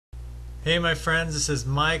Hey my friends, this is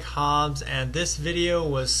Mike Hobbs, and this video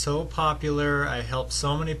was so popular. I helped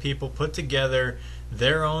so many people put together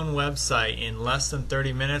their own website in less than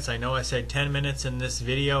 30 minutes. I know I said 10 minutes in this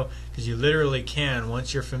video because you literally can,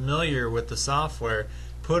 once you're familiar with the software,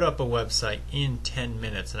 put up a website in 10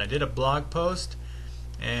 minutes. And I did a blog post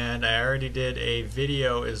and I already did a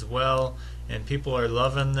video as well, and people are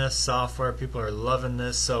loving this software. People are loving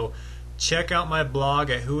this. So check out my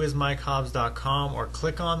blog at whoismikehobbs.com or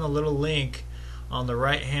click on the little link on the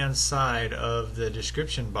right hand side of the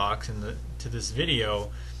description box to this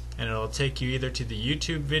video, and it'll take you either to the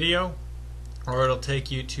YouTube video or it'll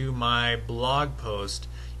take you to my blog post.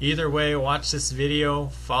 Either way, watch this video,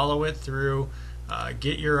 follow it through,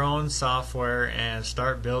 get your own software and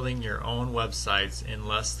start building your own websites in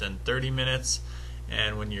less than 30 minutes,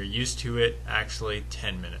 and when you're used to it, actually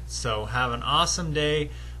 10 minutes. So have an awesome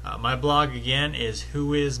day. My blog again is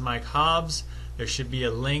Who is Mike Hobbs. There should be a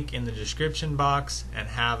link in the description box, and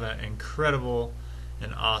have an incredible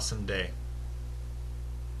and awesome day.